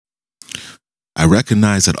I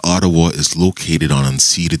recognize that Ottawa is located on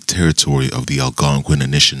unceded territory of the Algonquin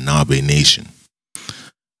Anishinaabe Nation.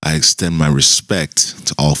 I extend my respect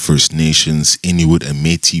to all First Nations, Inuit, and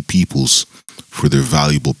Métis peoples for their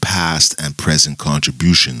valuable past and present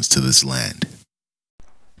contributions to this land.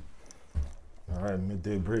 All right,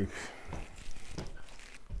 midday break.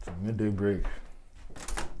 It's a midday break.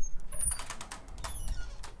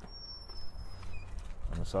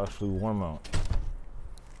 And it's actually warm out.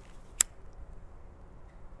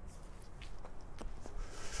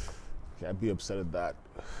 Can't be upset at that.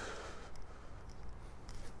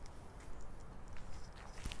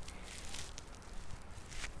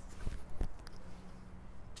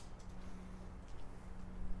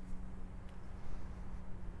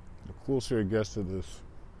 The closer it gets to this,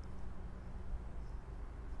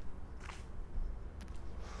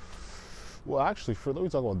 well, actually, let me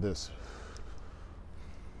talk about this.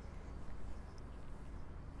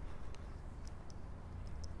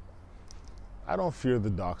 I don't fear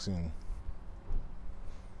the doxing.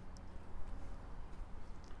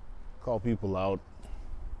 Call people out,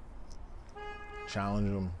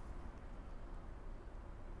 challenge them.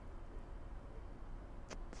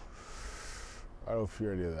 I don't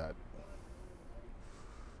fear any of that.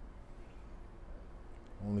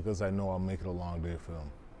 Only because I know I'll make it a long day for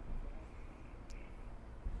them.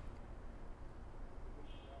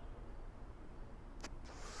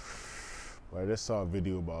 But I just saw a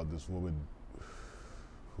video about this woman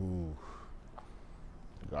who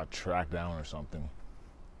got tracked down or something.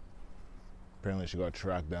 Apparently she got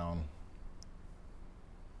tracked down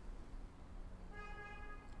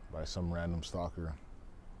by some random stalker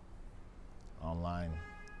online.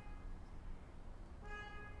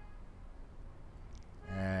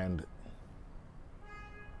 And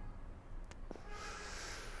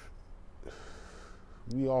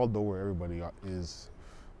we all know where everybody is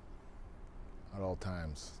at all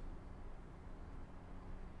times.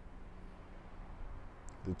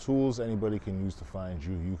 The tools anybody can use to find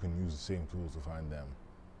you, you can use the same tools to find them.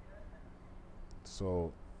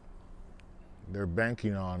 So they're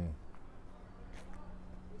banking on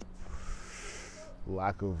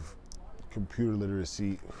lack of computer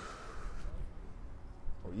literacy,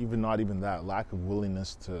 or even not even that, lack of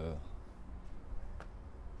willingness to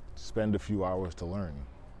spend a few hours to learn.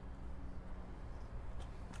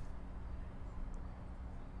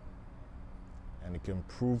 And it can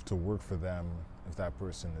prove to work for them if that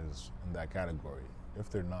person is in that category. If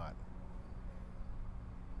they're not,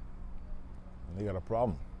 they got a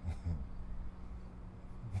problem.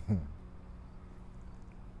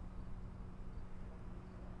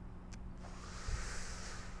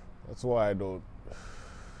 That's why I don't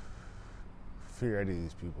fear any of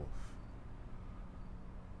these people.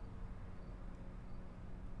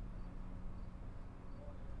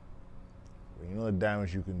 When you know the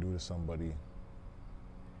damage you can do to somebody,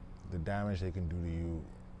 the damage they can do to you,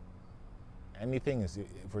 anything is,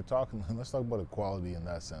 if we're talking, let's talk about equality in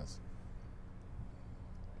that sense.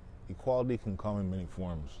 Equality can come in many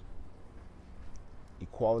forms.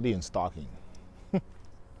 Equality in stalking.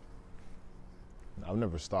 I've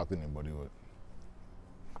never stalked anybody, but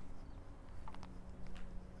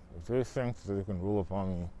if they think that they can rule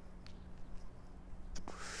upon me,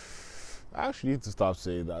 I actually need to stop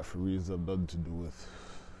saying that for reasons that have nothing to do with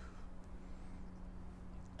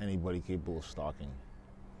anybody capable of stalking.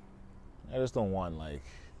 I just don't want like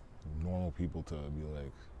normal people to be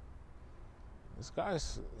like, this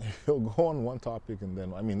guy's, he'll go on one topic and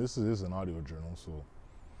then, I mean, this is an audio journal, so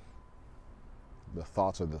the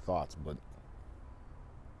thoughts are the thoughts, but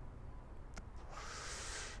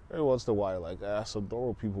every once in a while, like, some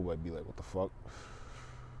normal people might be like, what the fuck?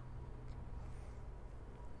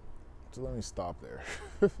 So let me stop there.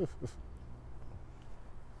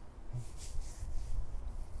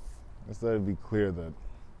 Just let it be clear that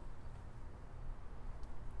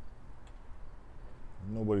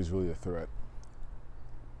nobody's really a threat.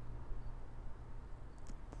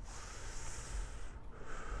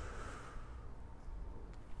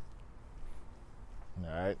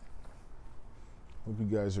 Alright. Hope you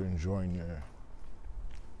guys are enjoying your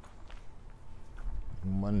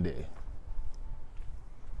Monday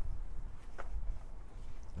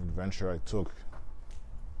adventure I took.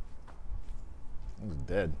 I was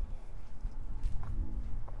dead.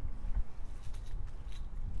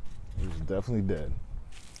 He was definitely dead.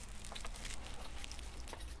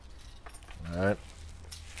 Alright.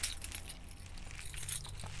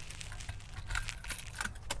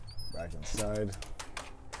 Back inside.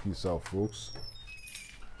 Peace out, folks.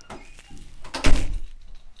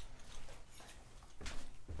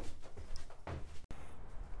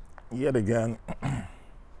 Yet again,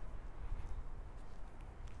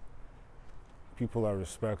 people I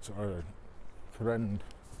respect are threatened.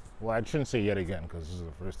 Well, I shouldn't say yet again because this is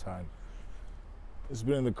the first time. It's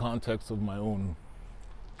been in the context of my own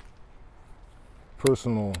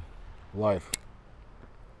personal life.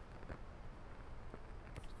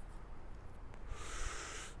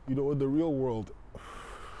 You know, in the real world,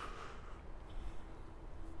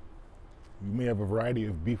 you may have a variety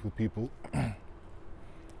of beef with people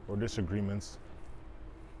or disagreements.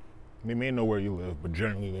 They may know where you live, but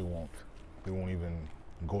generally they won't. They won't even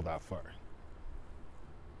go that far.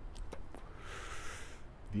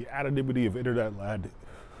 The anonymity of internet land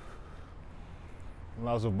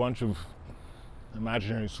allows a bunch of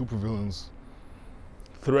imaginary supervillains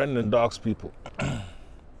threaten and dox people.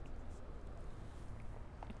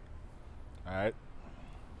 Alright?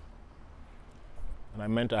 And I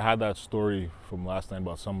meant I had that story from last night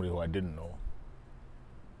about somebody who I didn't know.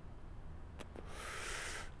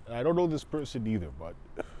 And I don't know this person either, but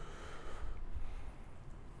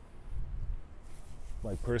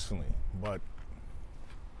like personally, but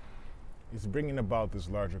it's bringing about this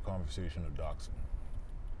larger conversation of doxing.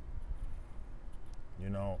 You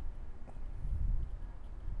know,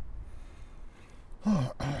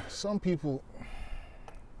 some people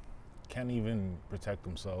can't even protect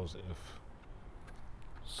themselves if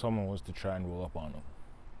someone was to try and roll up on them.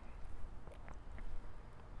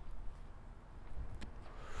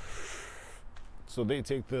 So they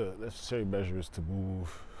take the necessary measures to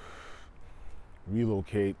move,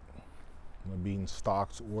 relocate, when being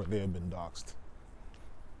stalked or they have been doxed.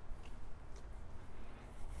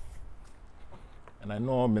 And I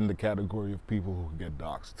know I'm in the category of people who get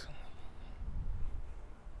doxed.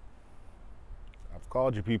 I've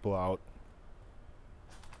called you people out,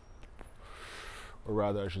 or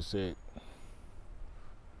rather I should say,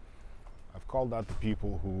 I've called out the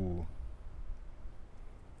people who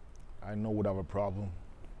I know would have a problem.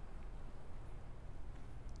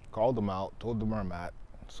 Called them out, told them where I'm at,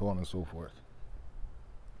 so on and so forth.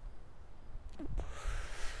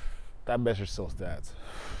 That message still stands.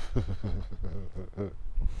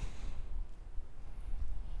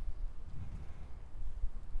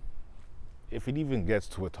 If it even gets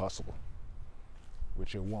to a tussle,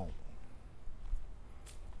 which it won't,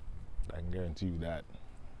 I can guarantee you that.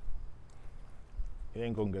 It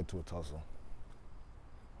ain't gonna get to a tussle.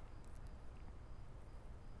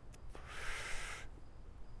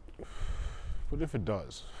 But if it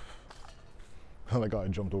does, I like how I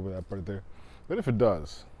jumped over that part there. But if it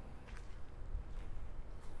does,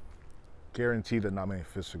 guarantee that not many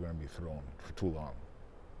fists are going to be thrown for too long.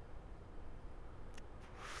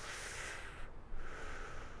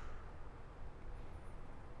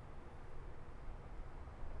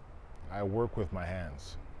 I work with my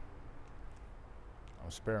hands.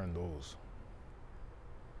 I'm sparing those.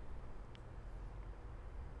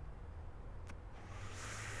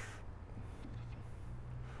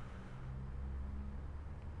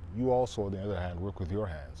 You also, on the other hand, work with your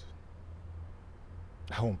hands.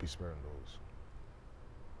 I won't be sparing those.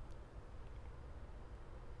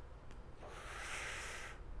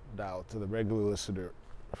 Now, to the regular listener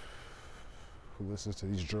who listens to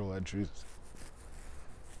these journal entries,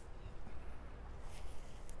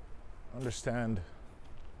 understand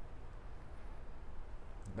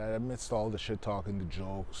that amidst all the shit talking, the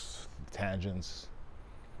jokes, the tangents,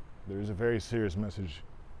 there is a very serious message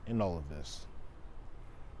in all of this.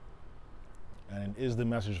 And it is the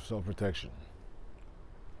message of self-protection.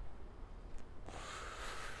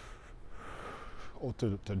 Oh,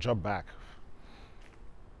 to jump back,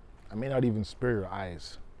 I may not even spare your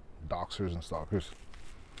eyes, doxers and stalkers.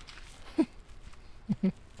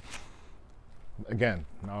 Again,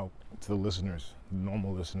 now to the listeners,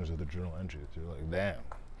 normal listeners of the journal entries, you're like, damn, what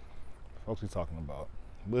the fuck's he talking about?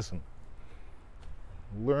 Listen,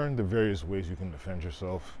 learn the various ways you can defend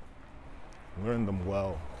yourself. Learn them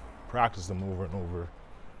well. Practice them over and over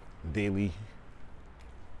daily.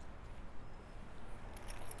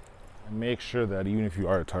 And make sure that even if you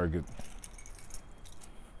are a target,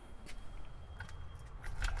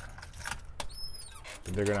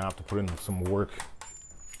 they're gonna have to put in some work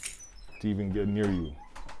to even get near you.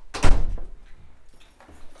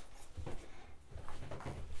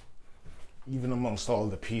 Even amongst all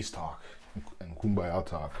the peace talk and kumbaya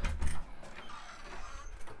talk.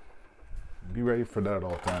 Be ready for that at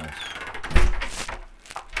all times.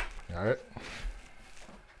 All right?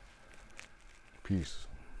 Peace.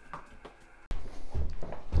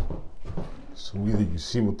 So either you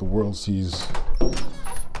see what the world sees,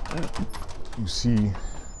 you see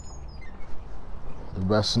the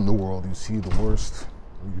best in the world, you see the worst,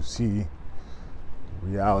 or you see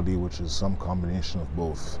reality, which is some combination of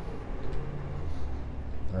both.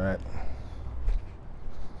 All right?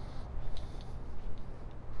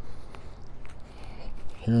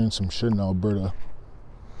 hearing some shit in Alberta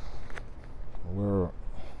where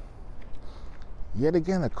yet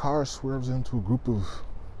again a car swerves into a group of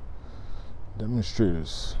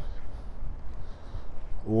demonstrators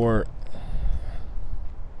or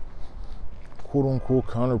quote-unquote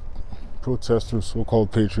counter-protesters,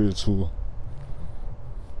 so-called patriots who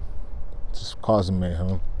just causing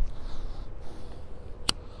mayhem.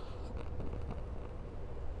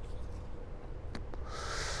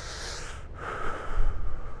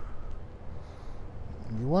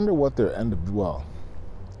 You wonder what their you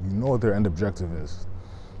know what their end objective is.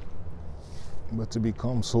 But to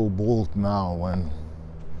become so bold now when,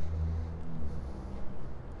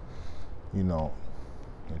 you know,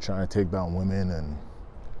 they're trying to take down women and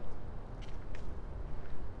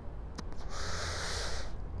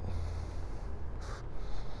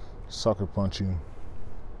sucker punching.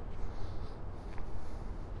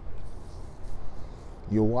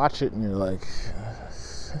 You watch it and you're like,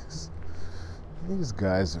 these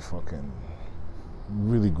guys are fucking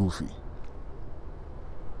really goofy.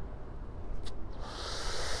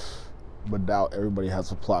 But now everybody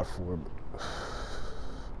has a platform.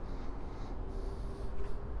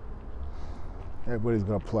 Everybody's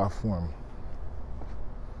got a platform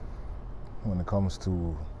when it comes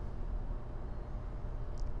to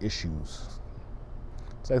issues.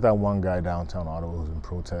 It's like that one guy downtown Ottawa who's been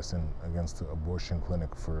protesting against the abortion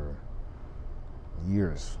clinic for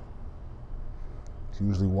years. It's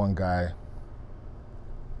usually one guy.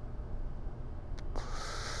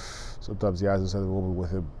 Sometimes he has this other woman with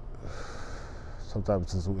him.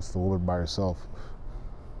 Sometimes it's the woman by herself.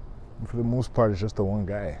 And for the most part, it's just the one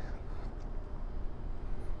guy.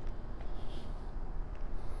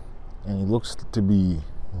 And he looks to be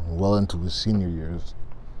well into his senior years,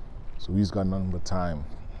 so he's got nothing but time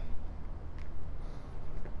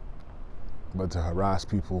but to harass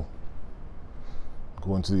people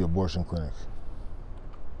going to the abortion clinic.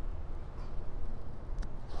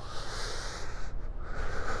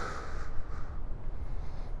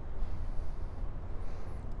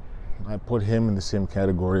 I put him in the same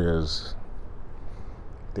category as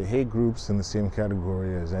the hate groups, in the same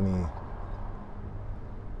category as any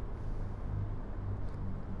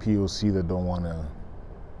POC that don't want to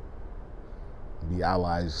be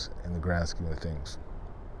allies in the grand scheme of things.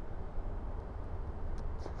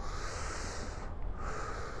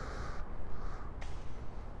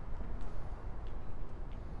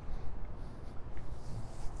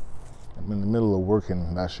 I'm in the middle of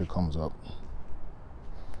working, that shit comes up.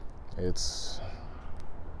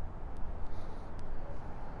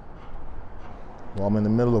 I'm in the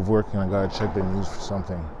middle of working, I gotta check the news for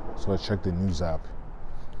something. So I check the news app.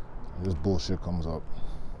 And this bullshit comes up.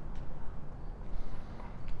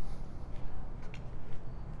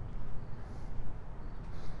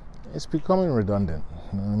 It's becoming redundant,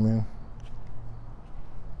 you know what I mean?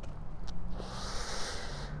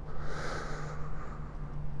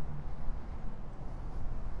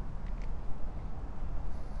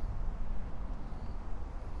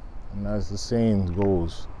 And as the saying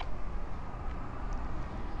goes,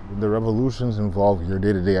 the revolutions involve your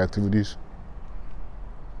day-to-day activities.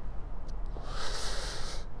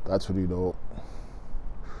 That's what you know.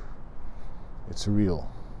 It's real.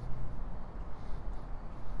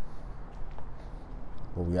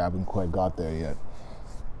 But we haven't quite got there yet.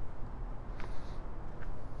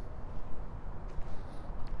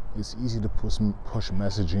 It's easy to push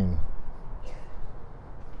messaging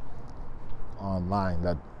online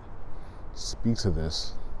that speaks of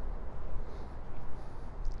this,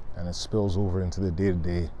 and it spills over into the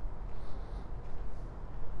day-to-day.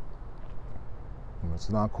 And it's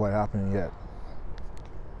not quite happening yet.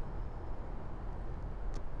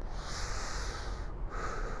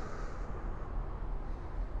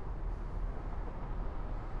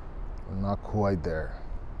 We're not quite there.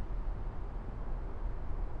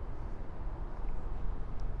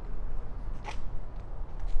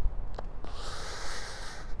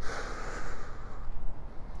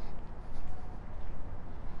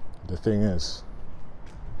 The thing is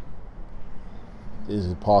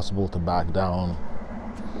it possible to back down?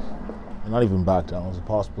 And not even back down, is it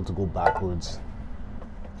possible to go backwards?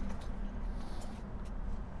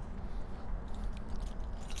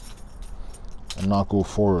 And not go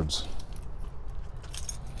forwards?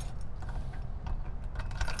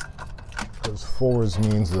 Because forwards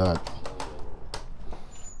means that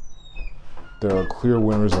there are clear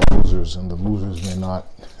winners and losers, and the losers may not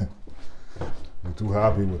be too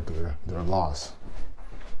happy with their loss.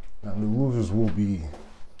 And the losers will be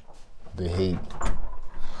the hate.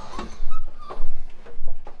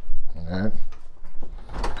 Alright?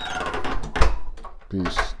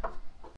 Peace.